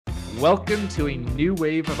Welcome to a new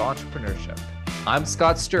wave of entrepreneurship. I'm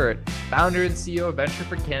Scott Stirrett, founder and CEO of Venture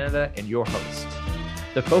for Canada, and your host.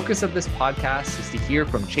 The focus of this podcast is to hear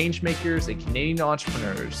from changemakers and Canadian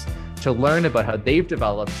entrepreneurs to learn about how they've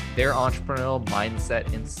developed their entrepreneurial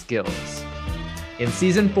mindset and skills. In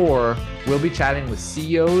season 4, we'll be chatting with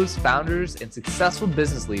CEOs, founders, and successful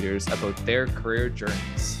business leaders about their career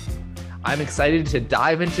journeys. I'm excited to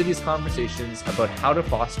dive into these conversations about how to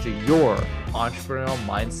foster your entrepreneurial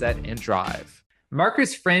mindset and drive.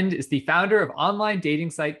 Markus Frind is the founder of online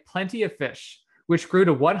dating site PlentyofFish, which grew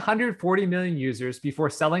to 140 million users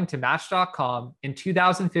before selling to Match.com in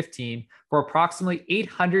 2015 for approximately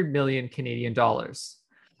 800 million Canadian dollars.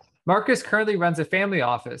 Markus currently runs a family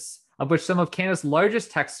office, of which some of Canada's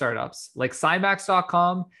largest tech startups like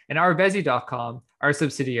Cymax.com and Arvezi.com are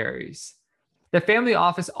subsidiaries. The family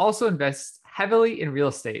office also invests heavily in real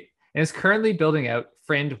estate and is currently building out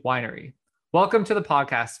Frind Winery. Welcome to the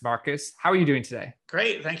podcast, Markus. How are you doing today?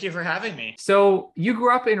 Great. Thank you for having me. So you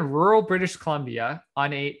grew up in rural British Columbia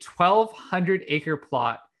on a 1,200-acre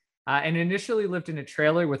plot and initially lived in a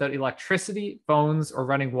trailer without electricity, phones, or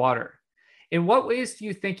running water. In what ways do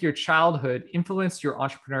you think your childhood influenced your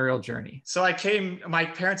entrepreneurial journey? So my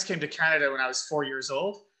parents came to Canada when I was 4 years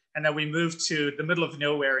old. And then we moved to the middle of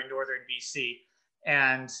nowhere in northern BC,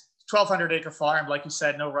 and 1,200-acre farm, like you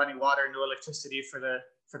said, no running water, no electricity for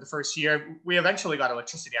the first year. We eventually got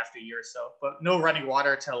electricity after a year or so, but no running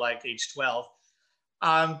water till like age 12.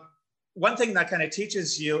 One thing that kind of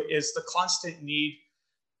teaches you is the constant need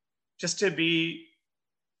just to be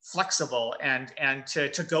flexible and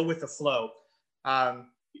to go with the flow.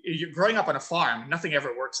 You're growing up on a farm, nothing ever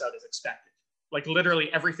works out as expected. Like literally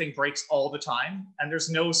everything breaks all the time. And there's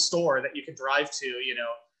no store that you can drive to,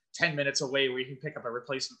 10 minutes away where you can pick up a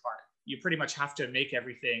replacement part. You pretty much have to make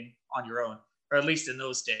everything on your own, or at least in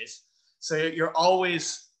those days. So you're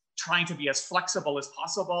always trying to be as flexible as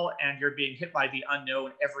possible, and you're being hit by the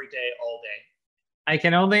unknown every day, all day. I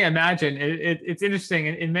can only imagine. It's interesting.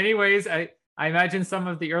 In many ways, I imagine some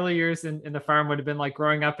of the early years in the farm would have been like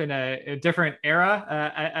growing up in a different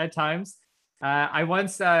era at times. I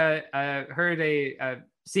once heard a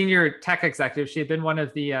senior tech executive. She had been one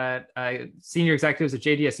of the senior executives at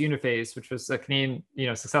JDS Uniphase, which was a Canadian,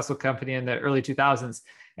 successful company in the early 2000s.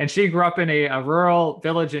 And she grew up in a rural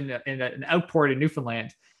village in an outport in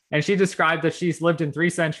Newfoundland. And she described that she's lived in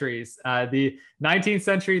 3 centuries: the 19th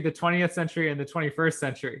century, the 20th century, and the 21st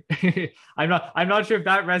century. I'm not sure if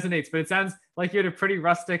that resonates, but it sounds like you had a pretty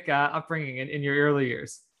rustic upbringing in your early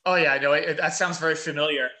years. Oh yeah, no, that sounds very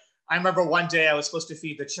familiar. I remember one day I was supposed to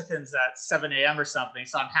feed the chickens at 7 a.m. or something.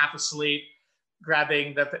 So I'm half asleep,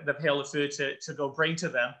 grabbing the pail of food to go bring to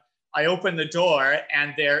them. I open the door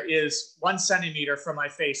and there is 1 centimeter from my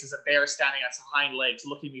face is a bear standing on its hind legs,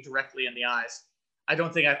 looking me directly in the eyes. I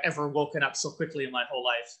don't think I've ever woken up so quickly in my whole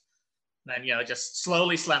life. And then, just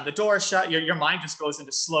slowly slam the door shut. Your mind just goes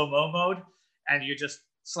into slow-mo mode, and you just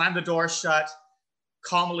slam the door shut,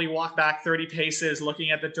 calmly walk back 30 paces,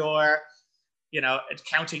 looking at the door,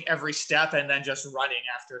 counting every step, and then just running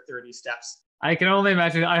after 30 steps. I can only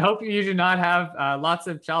imagine. I hope you do not have lots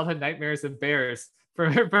of childhood nightmares of bears for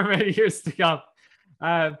many years to come.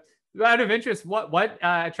 Out of interest, what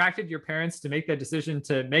attracted your parents to make the decision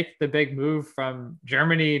to make the big move from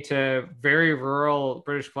Germany to very rural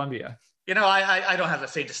British Columbia? I don't have the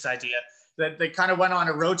faintest idea. That they kind of went on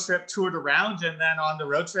a road trip, toured around, and then on the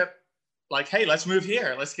road trip, like, hey, let's move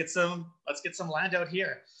here. Let's get some land out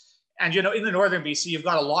here. And, in the northern BC, you've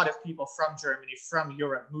got a lot of people from Germany, from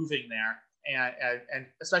Europe moving there. And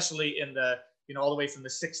especially in the, all the way from the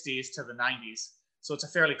 60s to the 90s. So it's a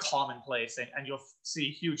fairly common place. And you'll see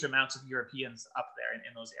huge amounts of Europeans up there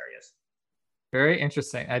in those areas. Very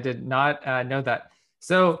interesting. I did not know that.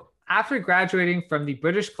 So after graduating from the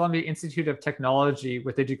British Columbia Institute of Technology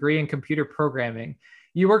with a degree in computer programming,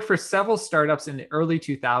 you worked for several startups in the early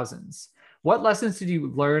 2000s. What lessons did you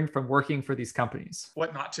learn from working for these companies?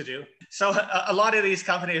 What not to do. So a lot of these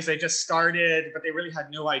companies, they just started, but they really had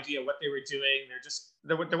no idea what they were doing.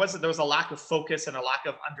 There was a lack of focus and a lack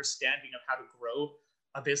of understanding of how to grow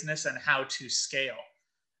a business and how to scale.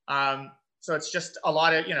 So it's just a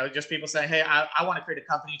lot of, just people saying, hey, I want to create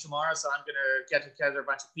a company tomorrow. So I'm going to get together a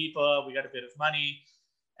bunch of people. We got a bit of money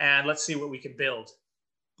and let's see what we can build,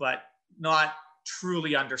 but not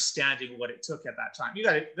truly understanding what it took at that time.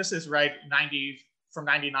 This is right, from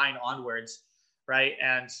 99 onwards, right?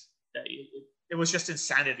 And it was just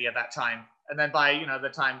insanity at that time. And then by, the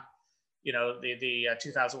time, the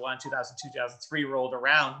 2001, 2002, 2003 rolled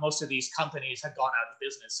around, most of these companies had gone out of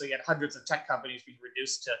business. So you had hundreds of tech companies being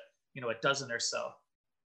reduced to, a dozen or so.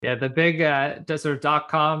 Yeah, the big sort of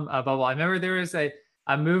 .com bubble. I remember there was a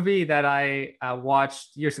a movie that I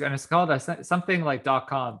watched years ago, and it's called something like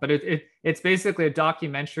 .com, but it's basically a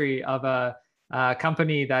documentary of a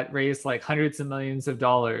company that raised like hundreds of millions of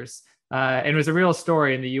dollars. And it was a real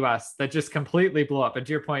story in the US that just completely blew up. And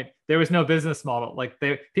to your point, there was no business model. Like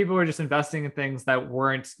people were just investing in things that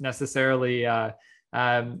weren't necessarily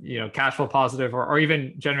cash flow positive or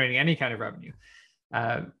even generating any kind of revenue.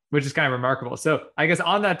 Which is kind of remarkable. So I guess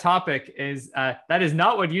on that topic is that is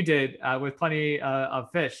not what you did with Plenty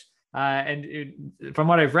of Fish. From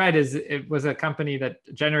what I've read, is it was a company that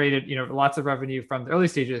generated lots of revenue from the early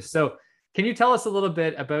stages. So can you tell us a little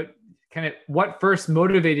bit about kind of what first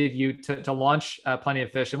motivated you to launch Plenty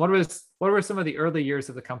of Fish, and what were some of the early years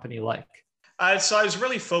of the company like? So I was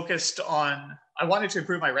really focused on, I wanted to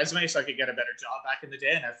improve my resume so I could get a better job back in the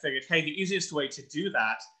day, and I figured, hey, the easiest way to do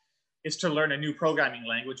that is to learn a new programming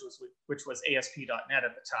language, which was ASP.NET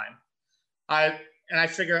at the time. I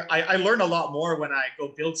figure I learn a lot more when I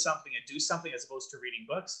go build something and do something as opposed to reading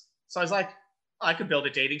books. So I was like, I could build a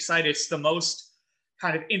dating site. It's the most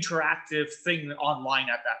kind of interactive thing online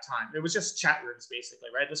at that time. It was just chat rooms, basically,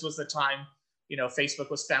 right? This was the time, Facebook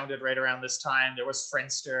was founded right around this time. There was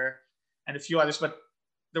Friendster and a few others, but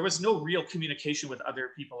there was no real communication with other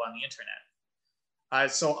people on the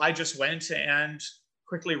internet. So I just went and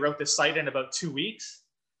quickly wrote this site in about 2 weeks.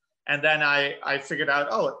 And then I figured out,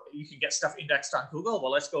 oh, you can get stuff indexed on Google.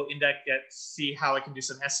 Well, let's go see how I can do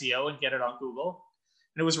some SEO and get it on Google.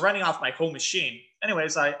 And it was running off my home machine.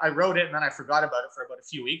 Anyways, I wrote it and then I forgot about it for about a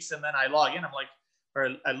few weeks. And then I log in,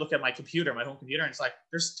 I look at my computer, my home computer, and it's like,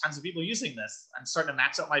 there's tons of people using this. I'm starting to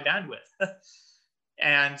max out my bandwidth.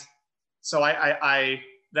 And so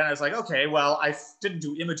then I was like, okay, well, I didn't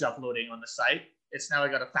do image uploading on the site. It's now I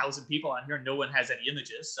got 1,000 people on here. No one has any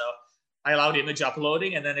images. So I allowed image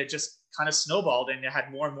uploading, and then it just kind of snowballed, and it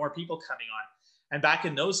had more and more people coming on. And back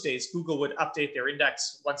in those days, Google would update their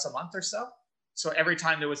index once a month or so. So every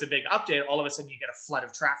time there was a big update, all of a sudden you get a flood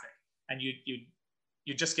of traffic, and you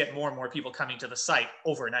just get more and more people coming to the site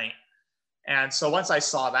overnight. And so once I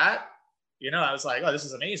saw that, I was like, oh, this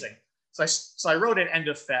is amazing. So I wrote it end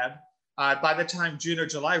of Feb. By the time June or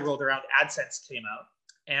July rolled around, AdSense came out.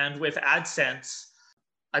 And with AdSense,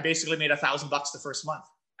 I basically made $1,000 the first month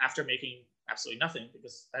after making absolutely nothing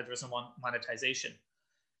because there was no monetization.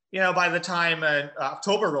 By the time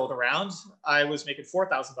October rolled around, I was making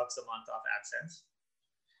 $4,000 a month off AdSense.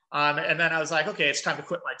 And then I was like, okay, it's time to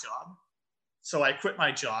quit my job. So I quit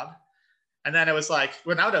my job. And then I was like,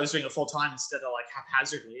 well, now that I was doing it full time instead of like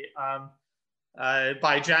haphazardly.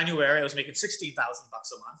 By January, I was making $16,000 a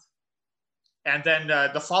month. And then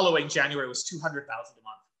the following January was $200,000 a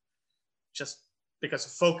month, just because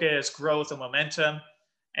of focus, growth, and momentum.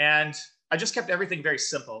 And I just kept everything very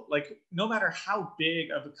simple. Like, no matter how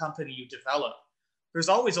big of a company you develop, there's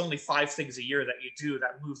always only 5 things a year that you do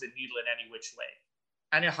that move the needle in any which way.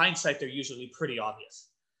 And in hindsight, they're usually pretty obvious.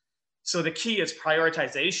 So the key is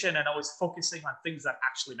prioritization and always focusing on things that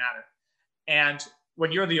actually matter. And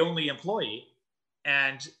when you're the only employee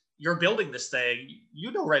and you're building this thing,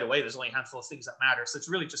 right away there's only a handful of things that matter. So it's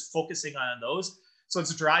really just focusing on those. So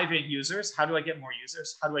it's driving users. How do I get more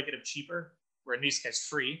users? How do I get them cheaper? Or in this case,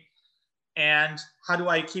 free? And how do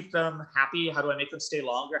I keep them happy? How do I make them stay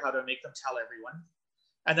longer? How do I make them tell everyone?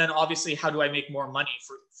 And then obviously, how do I make more money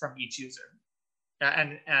from each user?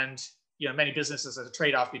 And many businesses are a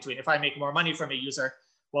trade-off between, if I make more money from a user,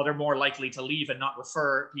 well, they're more likely to leave and not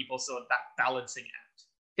refer people. So that balancing act.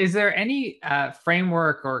 Is there any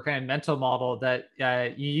framework or kind of mental model that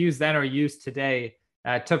you use then or use today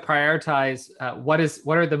to prioritize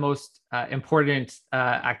what are the most important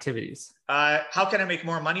activities? How can I make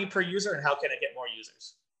more money per user, and how can I get more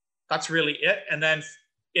users? That's really it. And then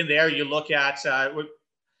in there, you look at,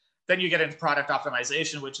 then you get into product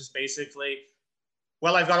optimization, which is basically,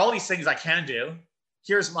 well, I've got all these things I can do.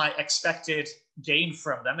 Here's my expected gain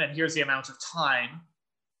from them, and here's the amount of time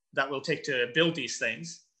that will take to build these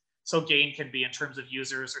things. So gain can be in terms of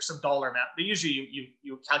users or some dollar amount. But usually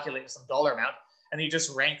you calculate some dollar amount, and you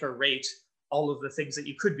just rank or rate all of the things that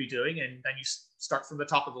you could be doing, and then you start from the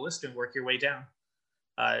top of the list and work your way down.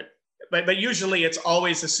 But usually it's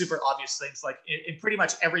always the super obvious things. Like in pretty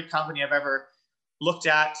much every company I've ever looked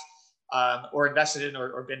at or invested in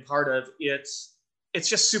or been part of, it's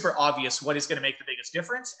just super obvious what is going to make the biggest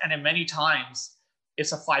difference. And in many times,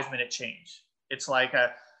 it's a 5-minute change. It's like,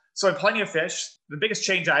 so in Plenty of Fish, the biggest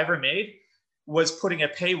change I ever made was putting a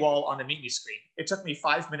paywall on the Meet Me screen. It took me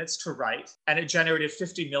 5 minutes to write, and it generated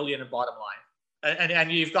 50 million in bottom line.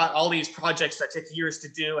 And you've got all these projects that take years to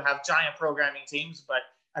do, have giant programming teams, but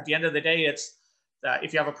at the end of the day, it's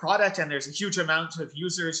if you have a product and there's a huge amount of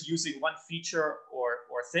users using one feature or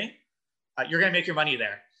thing, you're going to make your money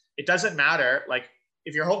there. It doesn't matter. Like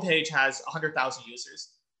if your homepage has 100,000 users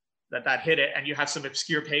that hit it, and you have some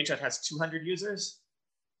obscure page that has 200 users,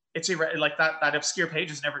 it's like that obscure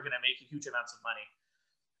page is never going to make huge amounts of money.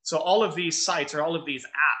 So all of these sites or all of these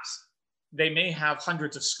apps, they may have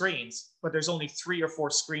hundreds of screens, but there's only 3 or 4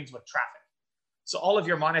 screens with traffic. So all of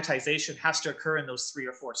your monetization has to occur in those 3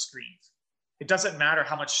 or 4 screens. It doesn't matter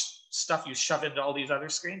how much stuff you shove into all these other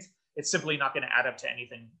screens. It's simply not going to add up to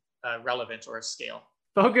anything relevant or scale.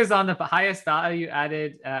 Focus on the highest value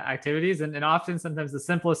added activities. And often, sometimes the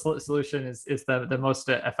simplest solution is the most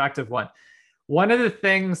effective one. One of the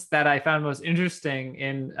things that I found most interesting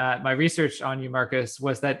in my research on you, Markus,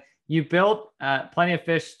 was that you built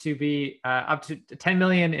PlentyofFish to be up to 10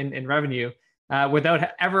 million in revenue without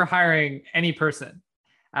ever hiring any person.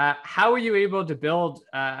 How were you able to build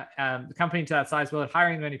the company to that size without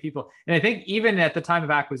hiring many people? And I think even at the time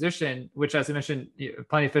of acquisition, which, as I mentioned,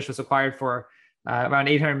 PlentyofFish was acquired for around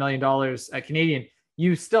 $800 million Canadian,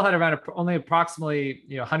 you still had around only approximately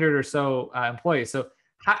 100 or so employees. So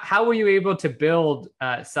how were you able to build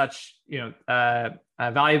such a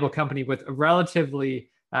valuable company with a relatively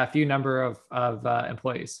few number of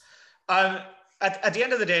employees? At the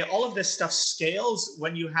end of the day, all of this stuff scales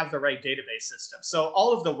when you have the right database system. So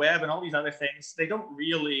all of the web and all these other things, they don't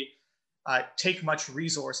really take much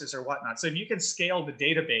resources or whatnot. So if you can scale the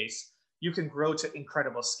database, you can grow to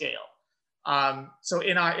incredible scale. So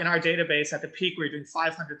in our database at the peak, we were doing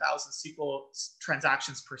 500,000 SQL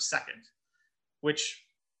transactions per second, which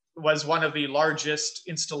was one of the largest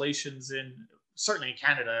installations certainly in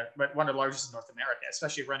Canada, but one of the largest in North America,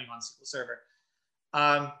 especially running on SQL Server.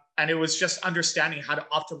 And it was just understanding how to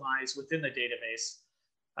optimize within the database.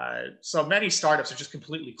 So many startups are just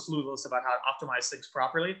completely clueless about how to optimize things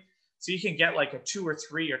properly. So you can get like a 2 or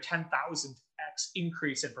 3 or 10,000x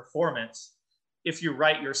increase in performance if you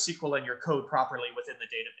write your SQL and your code properly within the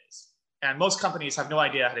database. And most companies have no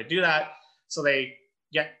idea how to do that. So they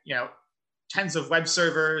get, tens of web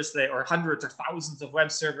servers, or hundreds or thousands of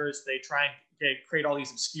web servers. They try and create all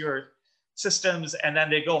these obscure systems, and then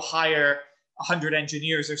they go hire 100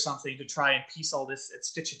 engineers or something to try and piece all this and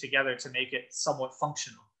stitch it together to make it somewhat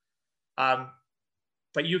functional.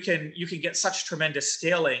 But you can get such tremendous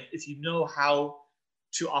scaling if you know how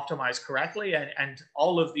to optimize correctly, and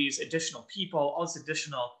all of these additional people, all this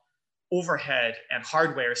additional overhead and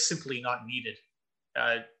hardware is simply not needed.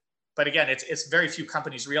 But again, it's very few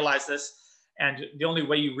companies realize this. And the only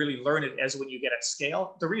way you really learn it is when you get at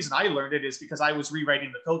scale. The reason I learned it is because I was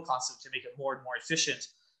rewriting the code concept to make it more and more efficient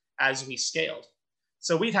as we scaled.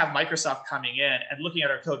 So we'd have Microsoft coming in and looking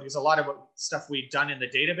at our code, because a lot of stuff we'd done in the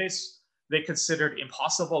database, they considered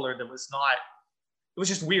impossible, or it was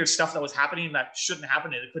just weird stuff that was happening that shouldn't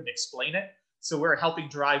happen, and they couldn't explain it. So we're helping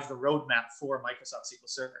drive the roadmap for Microsoft SQL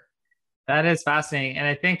Server. That is fascinating. And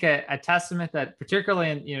I think a testament that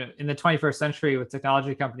particularly in the 21st century with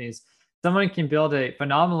technology companies, someone can build a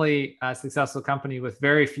phenomenally successful company with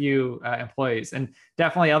very few employees. And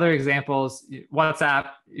definitely other examples,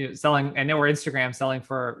 WhatsApp selling, or Instagram selling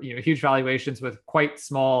for huge valuations with quite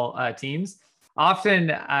small teams.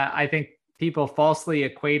 Often, I think people falsely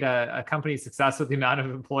equate a company's success with the amount of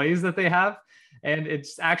employees that they have. And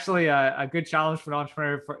it's actually a good challenge for an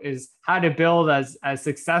entrepreneur is how to build as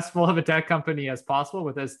successful of a tech company as possible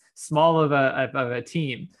with as small of a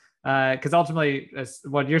team. Because ultimately,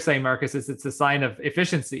 what you're saying, Markus, is it's a sign of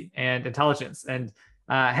efficiency and intelligence. And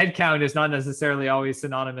headcount is not necessarily always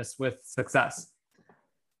synonymous with success.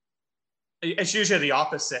 It's usually the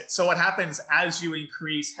opposite. So what happens as you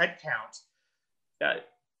increase headcount,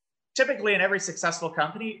 typically in every successful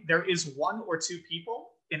company, there is 1 or 2 people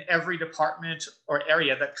in every department or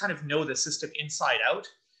area that kind of know the system inside out,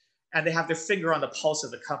 and they have their finger on the pulse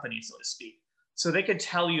of the company, so to speak. So they can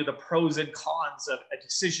tell you the pros and cons of a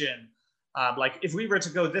decision. Like if we were to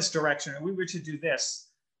go this direction, or we were to do this,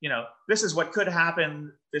 this is what could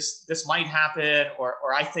happen. This might happen,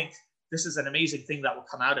 or I think this is an amazing thing that will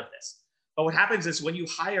come out of this. But what happens is when you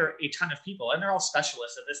hire a ton of people, and they're all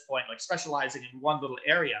specialists at this point, like specializing in one little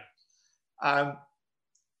area,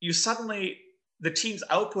 the team's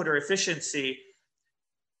output or efficiency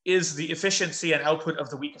is the efficiency and output of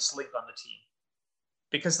the weakest link on the team.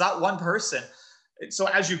 Because that one person, so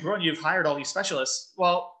as you've grown, you've hired all these specialists.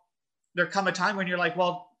 Well, there come a time when you're like,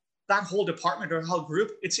 well, that whole department or whole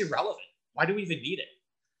group, it's irrelevant. Why do we even need it?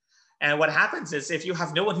 And what happens is if you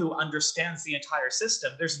have no one who understands the entire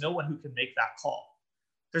system, there's no one who can make that call.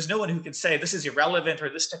 There's no one who can say this is irrelevant or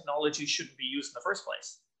this technology shouldn't be used in the first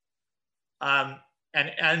place.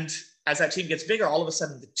 And as that team gets bigger, all of a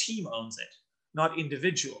sudden the team owns it, not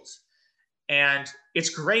individuals. And it's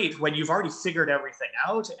great when you've already figured everything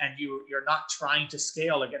out and you're not trying to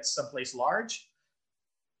scale against someplace large.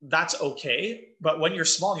 That's okay. But when you're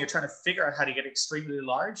small and you're trying to figure out how to get extremely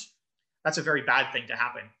large, that's a very bad thing to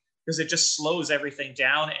happen, because it just slows everything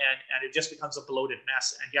down and it just becomes a bloated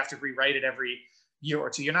mess. And you have to rewrite it every year or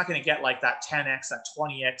two. You're not going to get like that 10x, that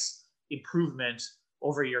 20x improvement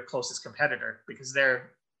over your closest competitor, because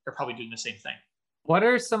they're probably doing the same thing. What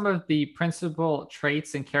are some of the principal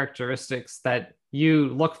traits and characteristics that you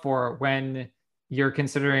look for when you're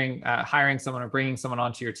considering hiring someone or bringing someone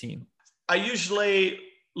onto your team? I usually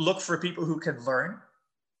look for people who can learn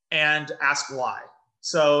and ask why.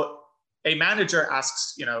 So a manager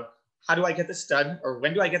asks, how do I get this done? Or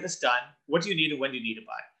when do I get this done? What do you need and when do you need it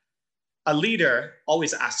by? A leader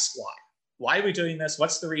always asks why. Why are we doing this?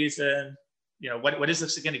 What's the reason? What is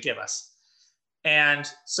this going to give us? And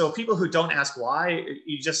so people who don't ask why,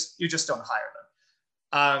 you just don't hire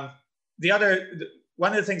them.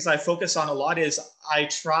 One of the things I focus on a lot is I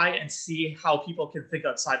try and see how people can think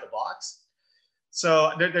outside the box.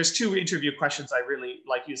 So there's two interview questions I really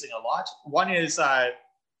like using a lot. One is,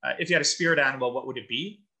 if you had a spirit animal, what would it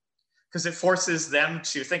be? Because it forces them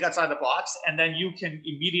to think outside the box, and then you can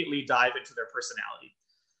immediately dive into their personality.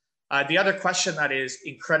 The other question that is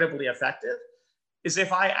incredibly effective is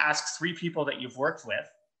if I ask 3 people that you've worked with,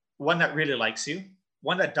 one that really likes you,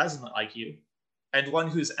 one that doesn't like you, and one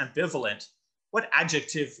who's ambivalent, what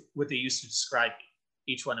adjective would they use to describe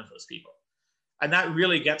you, each one of those people? And that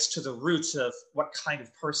really gets to the roots of what kind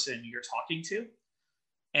of person you're talking to.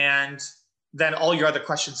 And then all your other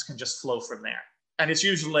questions can just flow from there. And it's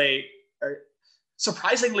usually,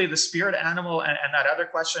 surprisingly, the spirit animal and that other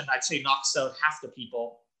question, I'd say, knocks out half the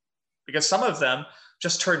people, because some of them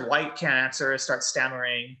just turn white, can't answer, start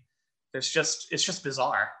stammering. It's just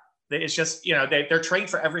bizarre. It's just, they're trained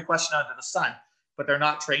for every question under the sun, but they're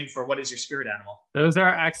not trained for what is your spirit animal. Those are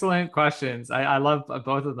excellent questions. I love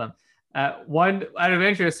both of them. One out of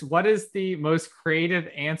interest, what is the most creative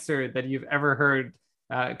answer that you've ever heard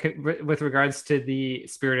with regards to the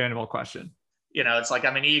spirit animal question? It's like,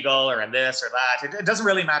 I'm an eagle, or I'm this or that. It doesn't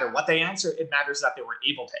really matter what they answer. It matters that they were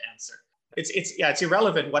able to answer. It's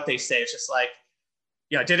irrelevant what they say. It's just like,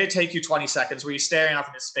 did it take you 20 seconds? Were you staring off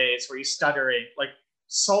into space? Were you stuttering? Like,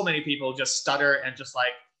 so many people just stutter and just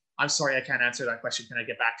like, I'm sorry, I can't answer that question. Can I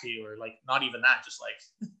get back to you? Or like, not even that, just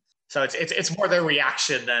like, so it's more their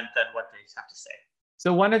reaction than what they have to say.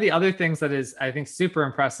 So one of the other things that is, I think, super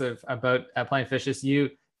impressive about PlentyofFish is you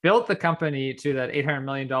built the company to that $800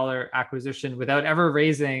 million acquisition without ever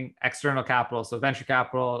raising external capital. So venture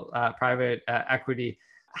capital, private equity.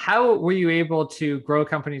 How were you able to grow a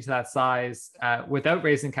company to that size without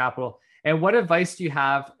raising capital? And what advice do you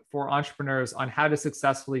have for entrepreneurs on how to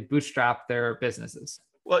successfully bootstrap their businesses?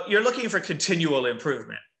 Well, you're looking for continual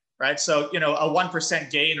improvement, right? So, a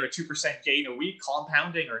 1% gain or a 2% gain a week,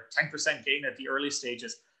 compounding, or 10% gain at the early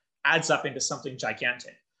stages adds up into something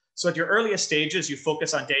gigantic. So at your earliest stages, you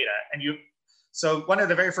focus on data. So one of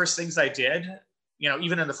the very first things I did,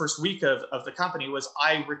 even in the first week of the company, was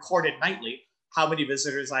I recorded nightly how many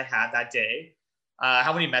visitors I had that day,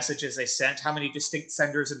 how many messages I sent, how many distinct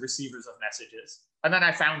senders and receivers of messages. And then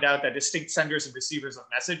I found out that distinct senders and receivers of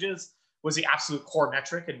messages was the absolute core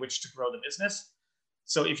metric in which to grow the business.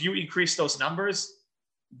 So if you increase those numbers,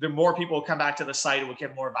 the more people will come back to the site, it will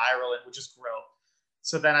get more viral, and will just grow.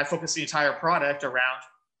 So then I focused the entire product around,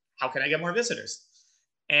 how can I get more visitors?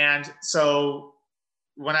 And so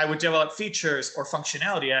when I would develop features or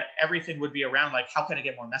functionality, everything would be around like, how can I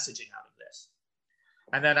get more messaging out of this?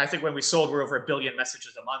 And then I think when we sold, we're over 1 billion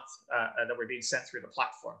messages a month that were being sent through the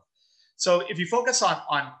platform. So if you focus on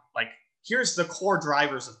like, here's the core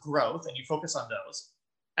drivers of growth, and you focus on those.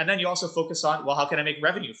 And then you also focus on, well, how can I make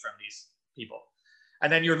revenue from these people?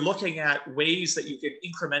 And then you're looking at ways that you can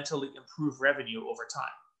incrementally improve revenue over time.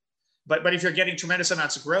 But if you're getting tremendous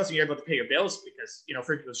amounts of growth and you're able to pay your bills, because,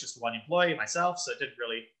 for me, it was just one employee, myself, so it didn't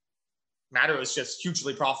really matter. It was just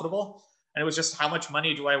hugely profitable. And it was just, how much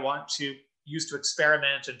money do I want to use to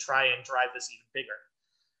experiment and try and drive this even bigger?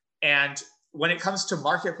 And when it comes to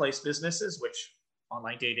marketplace businesses, which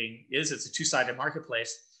online dating is, it's a two-sided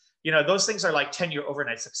marketplace, those things are like 10-year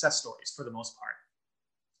overnight success stories for the most part.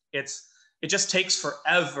 It just takes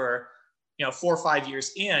forever, 4 or 5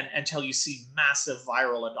 years in, until you see massive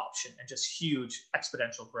viral adoption and just huge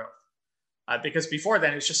exponential growth. Because before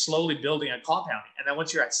then, it's just slowly building and compounding. And then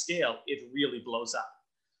once you're at scale, it really blows up.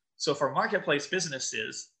 So for marketplace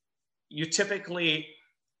businesses, you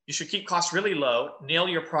should keep costs really low, nail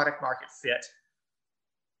your product market fit,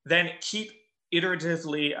 then keep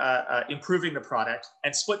iteratively improving the product,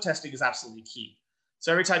 and split testing is absolutely key.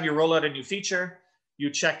 So every time you roll out a new feature, You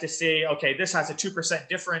check to see, okay, this has a 2%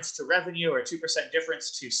 difference to revenue or a 2%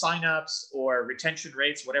 difference to signups or retention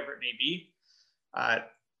rates, whatever it may be.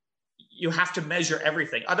 You have to measure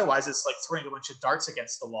everything. Otherwise, it's like throwing a bunch of darts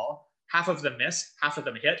against the wall. Half of them miss, half of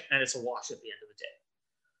them hit, and it's a wash at the end of the day.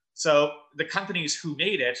 So the companies who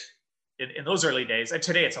made it in those early days, and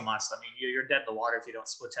today it's a must. I mean, you're dead in the water if you don't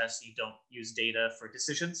split test, you don't use data for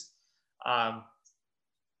decisions. At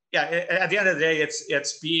the end of the day,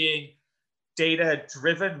 it's being data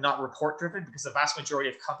driven, not report driven, because the vast majority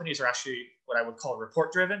of companies are actually what I would call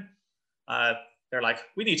report driven. They're like,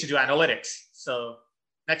 we need to do analytics. So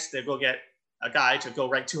next they go get a guy to go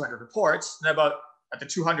write 200 reports. And about at the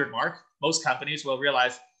 200 mark, most companies will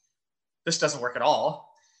realize this doesn't work at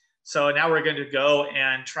all. So now we're going to go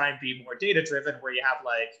and try and be more data driven, where you have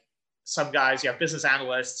like some guys, you have business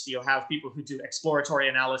analysts, you have people who do exploratory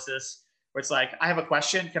analysis, where it's like, I have a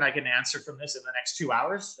question, can I get an answer from this in the next 2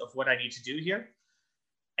 hours of what I need to do here?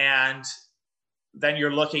 And then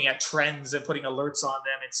you're looking at trends and putting alerts on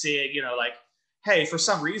them and seeing, like, hey, for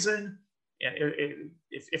some reason,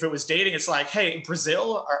 if it was dating, it's like, hey, in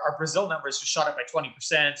Brazil, our Brazil numbers just shot up by 20% in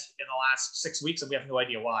the last 6 weeks, and we have no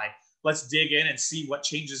idea why. Let's dig in and see what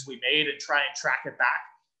changes we made and try and track it back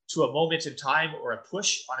to a moment in time or a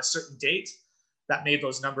push on a certain date that made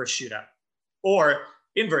those numbers shoot up. Or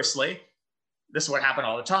inversely, this is what happened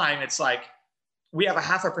all the time. It's like, we have a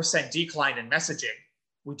 0.5% decline in messaging.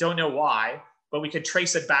 We don't know why, but we can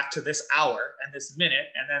trace it back to this hour and this minute.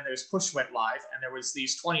 And then there's push went live, and there was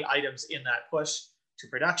these 20 items in that push to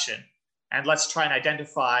production. And let's try and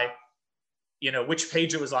identify, which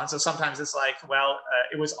page it was on. So sometimes it's like, well,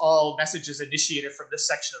 it was all messages initiated from this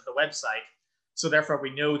section of the website. So therefore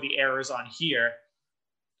we know the errors on here.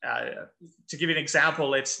 To give you an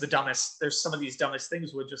example, it's the dumbest. There's some of these dumbest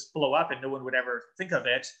things would just blow up and no one would ever think of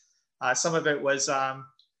it. Some of it was on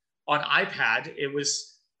iPad. It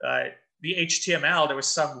was the HTML. There was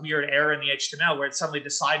some weird error in the HTML where it suddenly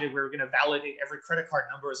decided we were going to validate every credit card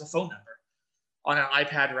number as a phone number on an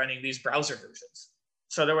iPad running these browser versions.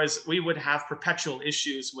 So we would have perpetual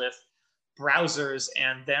issues with browsers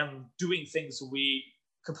and them doing things we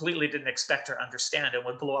completely didn't expect or understand and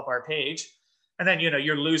would blow up our page. And then,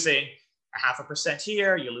 you're losing 0.5%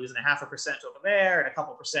 here, you're losing 0.5% over there, and a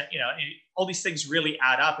couple percent, and all these things really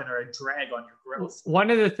add up and are a drag on your growth. One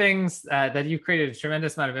of the things that you've created a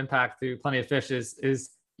tremendous amount of impact through Plenty of Fish is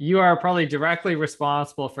you are probably directly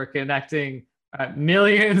responsible for connecting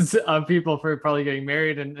millions of people for probably getting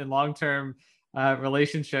married in long-term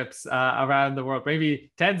relationships around the world,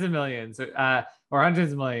 maybe tens of millions or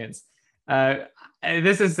hundreds of millions.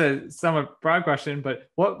 This is a somewhat broad question, but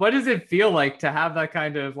what does it feel like to have that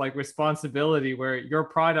kind of like responsibility where your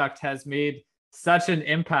product has made such an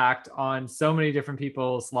impact on so many different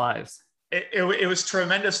people's lives? It was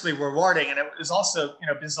tremendously rewarding, and it was also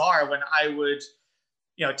bizarre when I would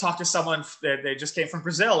talk to someone that they just came from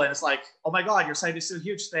Brazil, and it's like, oh my God, your site is so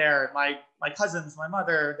huge there. My cousins, my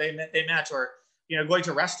mother, they met, or going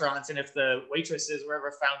to restaurants, and if the waitresses were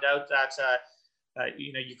ever found out that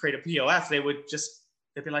you create a POF,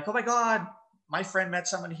 they'd be like, oh my God, my friend met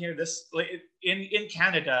someone here. This in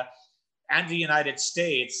Canada and the United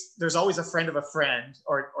States, there's always a friend of a friend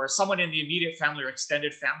or someone in the immediate family or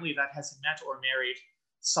extended family that has met or married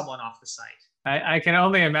someone off the site. I can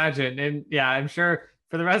only imagine. And yeah, I'm sure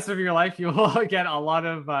for the rest of your life, you will get a lot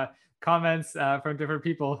of comments from different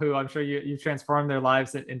people who I'm sure you've transformed their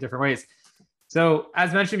lives in different ways. So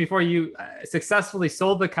as mentioned before, you successfully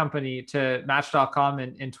sold the company to Match.com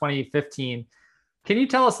in 2015. Can you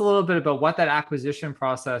tell us a little bit about what that acquisition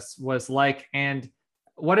process was like, and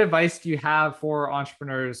what advice do you have for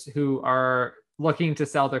entrepreneurs who are looking to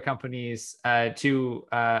sell their companies to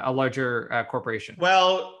a larger corporation?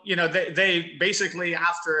 Well, they basically,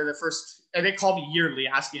 after the first, and they called me yearly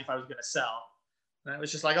asking if I was going to sell. And it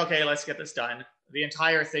was just like, okay, let's get this done. The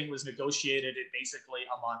entire thing was negotiated in basically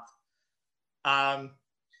a month. But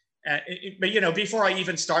before I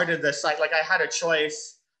even started the site, like I had a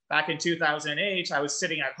choice back in 2008. I was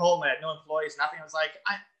sitting at home, I had no employees, nothing. I was like,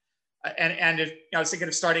 I was thinking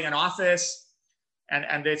of starting an office,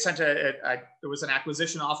 and they sent there was an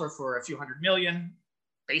acquisition offer for a few $100 million,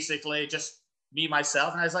 basically just me,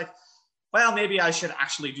 myself. And I was like, well, maybe I should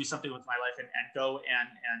actually do something with my life and go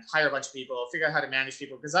and hire a bunch of people, figure out how to manage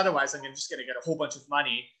people, because otherwise I'm just going to get a whole bunch of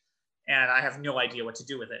money and I have no idea what to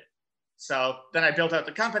do with it. So then I built out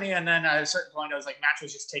the company, and then at a certain point I was like, Match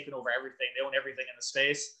was just taking over everything. They own everything in the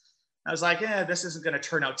space. I was like, this isn't going to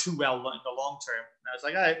turn out too well in the long term. And I was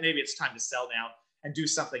like, all right, maybe it's time to sell now and do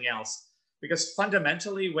something else. Because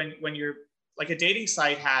fundamentally, when you're like, a dating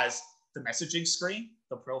site has the messaging screen,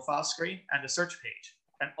 the profile screen, and the search page.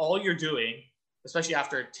 And all you're doing especially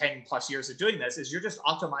after 10 plus years of doing this, is you're just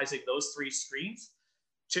optimizing those three streams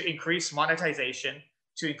to increase monetization,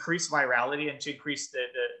 to increase virality, and to increase the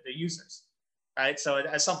users, right? So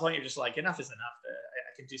at some point, you're just like, enough is enough.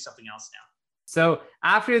 I can do something else now. So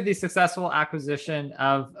after the successful acquisition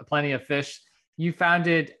of Plenty of Fish, you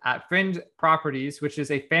founded Frind Properties, which is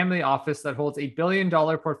a family office that holds $1 billion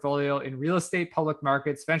portfolio in real estate, public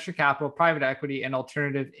markets, venture capital, private equity, and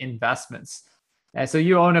alternative investments. So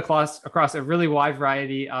you own across a really wide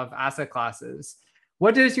variety of asset classes.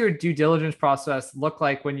 What does your due diligence process look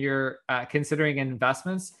like when you're considering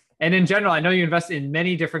investments? And in general, I know you invest in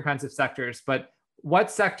many different kinds of sectors, but what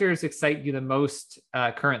sectors excite you the most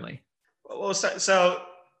currently? Well, so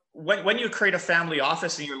when you create a family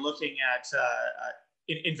office and you're looking at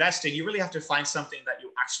investing, you really have to find something that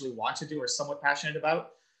you actually want to do or somewhat passionate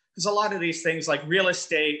about. Because a lot of these things like real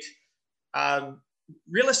estate has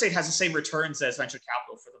the same returns as venture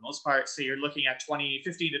capital for the most part. So you're looking at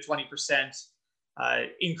 15 to 20%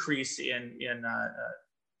 increase in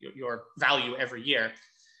your value every year.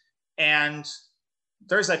 And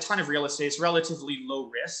there's a ton of real estate. It's relatively low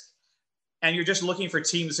risk. And you're just looking for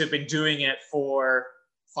teams who've been doing it for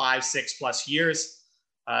 5, 6+ years,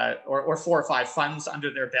 or 4 or 5 funds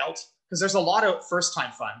under their belt. Because there's a lot of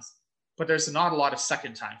first-time funds, but there's not a lot of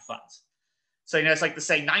second-time funds. So, it's like to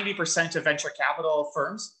say 90% of venture capital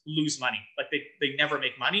firms lose money. Like they never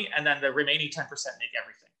make money. And then the remaining 10% make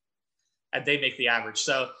everything. And they make the average.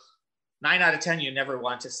 So 9 out of 10, you never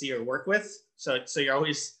want to see or work with. So you're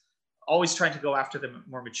always trying to go after the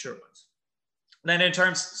more mature ones. And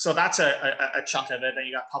then so that's a chunk of it. Then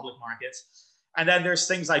you got public markets. And then there's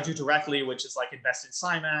things I do directly, which is like invest in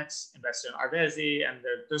Cymex, invest in Arvezi, and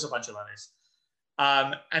there's a bunch of others.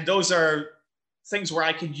 And those are things where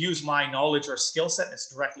I can use my knowledge or skill set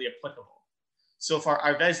that's directly applicable. So for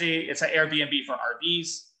Arvezi, it's an Airbnb for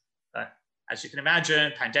RVs. As you can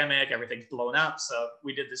imagine, pandemic, everything's blown up. So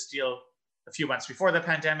we did this deal a few months before the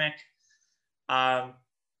pandemic. And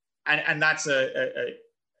that's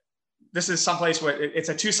this is someplace where it's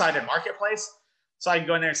a two-sided marketplace. So I can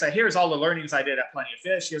go in there and say, here's all the learnings I did at Plenty of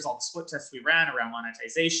Fish. Here's all the split tests we ran around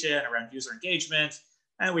monetization, around user engagement.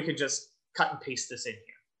 And we can just cut and paste this in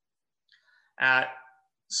here.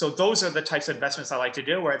 So those are the types of investments I like to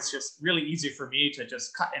do, where it's just really easy for me to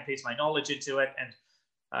just cut and paste my knowledge into it and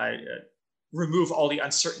remove all the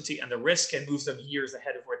uncertainty and the risk and move them years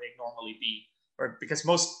ahead of where they'd normally be. Or because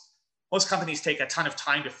most companies take a ton of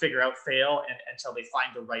time to figure out fail until they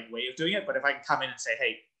find the right way of doing it. But if I can come in and say,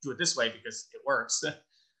 hey, do it this way because it works,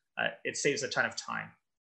 it saves a ton of time.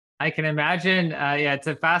 I can imagine. Yeah, it's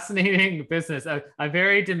a fascinating business, a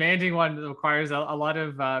very demanding one that requires a lot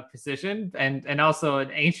of precision and also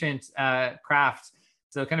an ancient craft.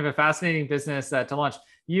 So kind of a fascinating business to launch.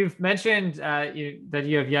 You've mentioned that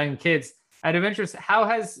you have young kids. Out of interest, how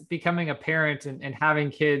has becoming a parent and having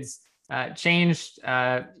kids changed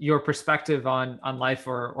your perspective on life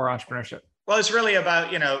or entrepreneurship? Well, it's really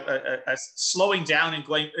about, slowing down and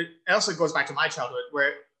going. It also goes back to my childhood,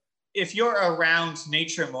 where if you're around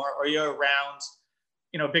nature more, or you're around,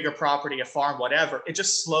 a bigger property, a farm, whatever, it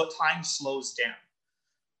just time slows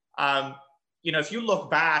down. If you look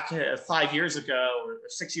back 5 years ago or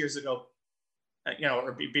 6 years ago,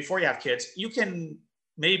 or before you have kids, you can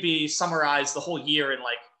maybe summarize the whole year in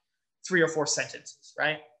like 3 or 4 sentences,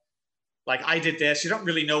 right? Like, I did this. You don't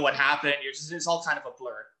really know what happened. It's all kind of a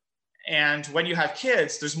blur. And when you have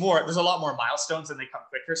kids, there's a lot more milestones and they come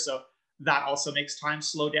quicker. So that also makes time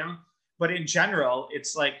slow down. But in general,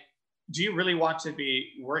 it's like, do you really want to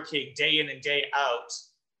be working day in and day out,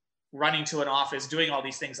 running to an office, doing all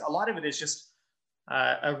these things? A lot of it is just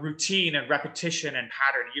a routine and repetition and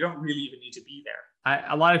pattern. You don't really even need to be there.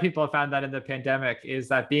 A lot of people have found that in the pandemic is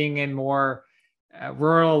that being in more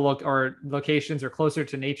rural locations or closer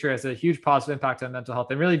to nature has a huge positive impact on mental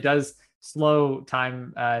health. It really does slow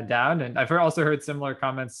time down. And I've also heard similar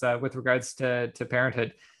comments with regards to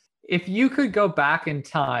parenthood. If you could go back in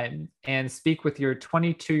time and speak with your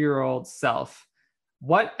 22-year-old self,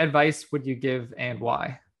 what advice would you give and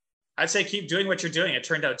why? I'd say keep doing what you're doing. It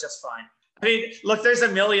turned out just fine. I mean, look, there's a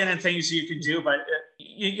million things you can do, but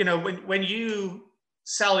when you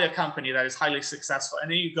sell a company that is highly successful and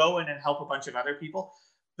then you go in and help a bunch of other people,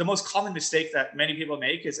 the most common mistake that many people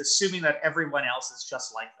make is assuming that everyone else is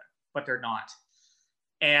just like them, but they're not.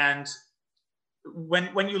 And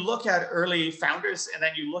when you look at early founders and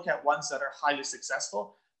then you look at ones that are highly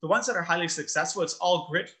successful, the ones that are highly successful, it's all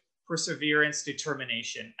grit, perseverance,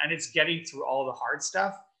 determination. And it's getting through all the hard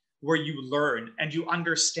stuff where you learn and you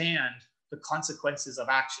understand the consequences of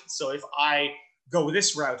action. So if I go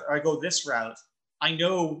this route or I go this route, I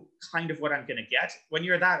know kind of what I'm going to get. When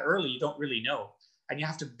you're that early, you don't really know. And you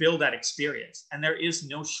have to build that experience. And there is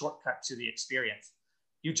no shortcut to the experience.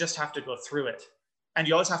 You just have to go through it. And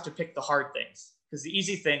you always have to pick the hard things, because the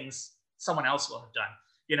easy things someone else will have done.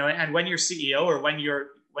 And when you're CEO or when you're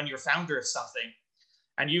founder of something,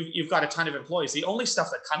 and you've got a ton of employees, the only stuff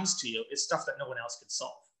that comes to you is stuff that no one else can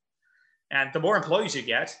solve. And the more employees you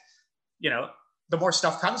get, the more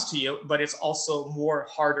stuff comes to you, but it's also more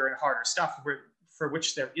harder and harder stuff for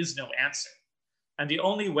which there is no answer. And the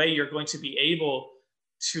only way you're going to be able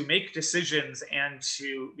to make decisions and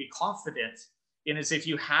to be confident in is if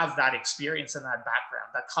you have that experience and that background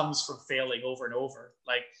that comes from failing over and over.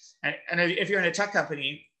 And if you're in a tech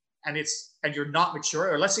company and you're not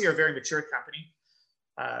mature, or let's say you're a very mature company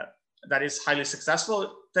that is highly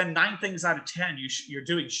successful, then 9 things out of 10 you're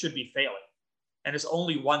doing should be failing. And it's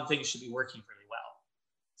only one thing should be working really well.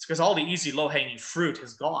 It's because all the easy low-hanging fruit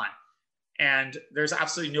has gone. And there's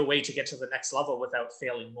absolutely no way to get to the next level without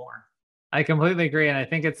failing more. I completely agree. And I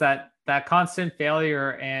think it's that constant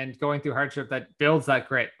failure and going through hardship that builds that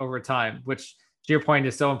grit over time, which, to your point,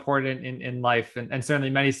 is so important in life. And certainly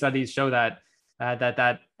many studies show that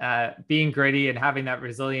being gritty and having that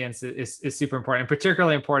resilience is super important, and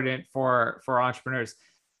particularly important for entrepreneurs.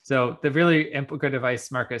 So the really good advice,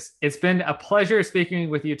 Markus. It's been a pleasure speaking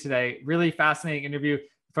with you today. Really fascinating interview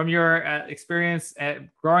from your experience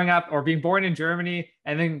growing up or being born in Germany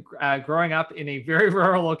and then growing up in a very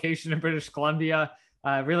rural location in British Columbia,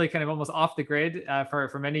 really kind of almost off the grid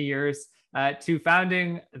for many years, to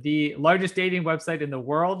founding the largest dating website in the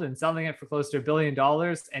world and selling it for close to $1 billion,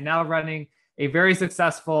 and now running a very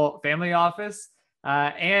successful family office,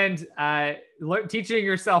 and teaching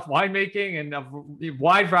yourself winemaking and a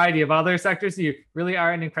wide variety of other sectors. You really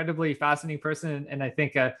are an incredibly fascinating person, and I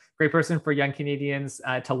think a great person for young Canadians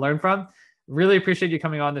to learn from. Really appreciate you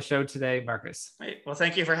coming on the show today, Markus. Right. Well,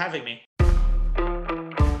 thank you for having me.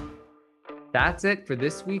 That's it for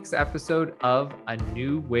this week's episode of A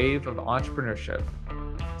New Wave of Entrepreneurship.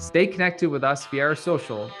 Stay connected with us via our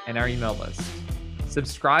social and our email list.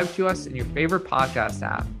 Subscribe to us in your favorite podcast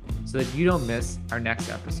app so that you don't miss our next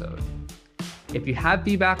episode. If you have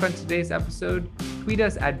feedback on today's episode, tweet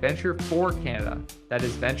us at Venture4Canada. That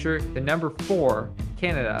is Venture, the number 4,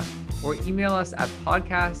 Canada, or email us at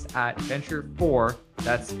podcast@venture4,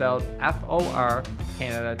 that's spelled FOR,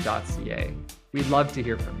 Canada.ca. We'd love to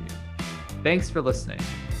hear from you. Thanks for listening.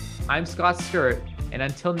 I'm Scott Stirrett, and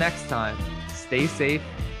until next time, stay safe,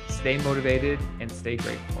 stay motivated, and stay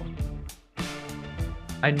grateful.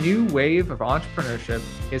 A New Wave of Entrepreneurship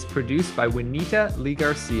is produced by Juanita Lee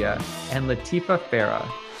Garcia and Latifa Farah.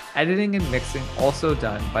 Editing and mixing also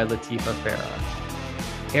done by Latifa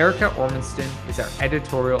Farah. Erica Ormanston is our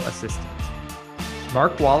editorial assistant.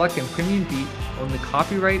 Mark Wallach and Premium Beat own the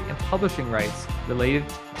copyright and publishing rights related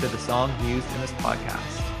to the song used in this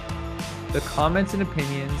podcast. The comments and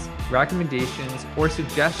opinions, recommendations, or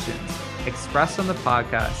suggestions expressed on the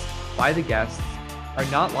podcast by the guests are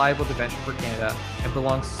not liable to Venture for Canada and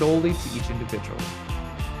belong solely to each individual.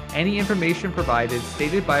 Any information provided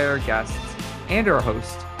stated by our guests and our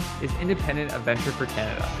host is independent of Venture for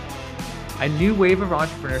Canada. A New Wave of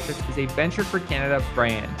Entrepreneurship is a Venture for Canada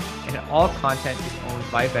brand, and all content is owned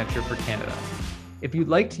by Venture for Canada. If you'd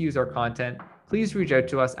like to use our content, please reach out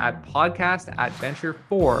to us at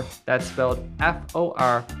podcast@venture4, that's spelled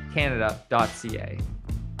FOR, Canada.ca.